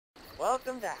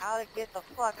Welcome to how to get the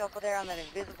fuck up there on that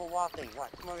invisible wall thing. Watch,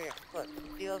 come over here. Look,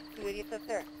 see those two idiots up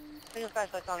there? Turn the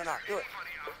flashlights on and off. Do it.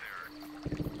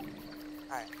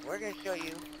 Alright, we're going to show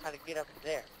you how to get up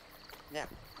there. Now,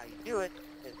 how you do it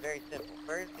is very simple.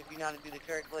 First, if you know how to do the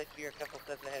turret glitch, you're a couple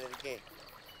steps ahead of the game.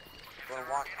 You're going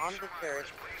to walk onto the turret,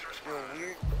 do a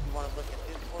weird, you want to look at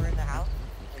this corner in the house,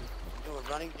 and do a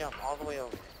running jump all the way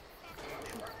over.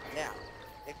 Now,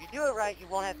 if you do it right, you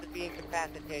won't have to be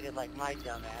incapacitated like my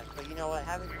dumbass, but you know what,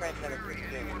 having friends that are pretty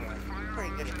good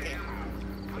at things.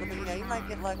 But you know, you might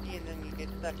get lucky and then you get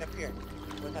stuck up here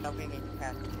without being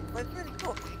incapacitated. But it's really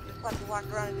cool, so you can just fucking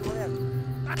walk around and do whatever.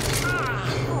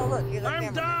 Oh look, here's our camera.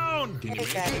 I'm down! Hey,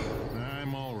 Daddy.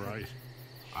 I'm alright.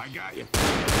 I got you.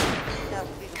 Now,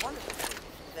 see, the wonderful thing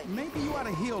is that maybe you ought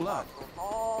to heal up.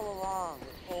 All along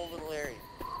this whole little area.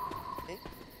 See?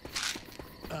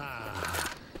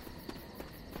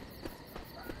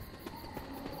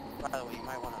 By the way, you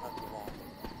might want to hug the wall.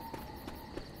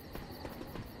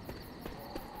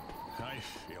 I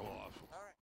feel awesome.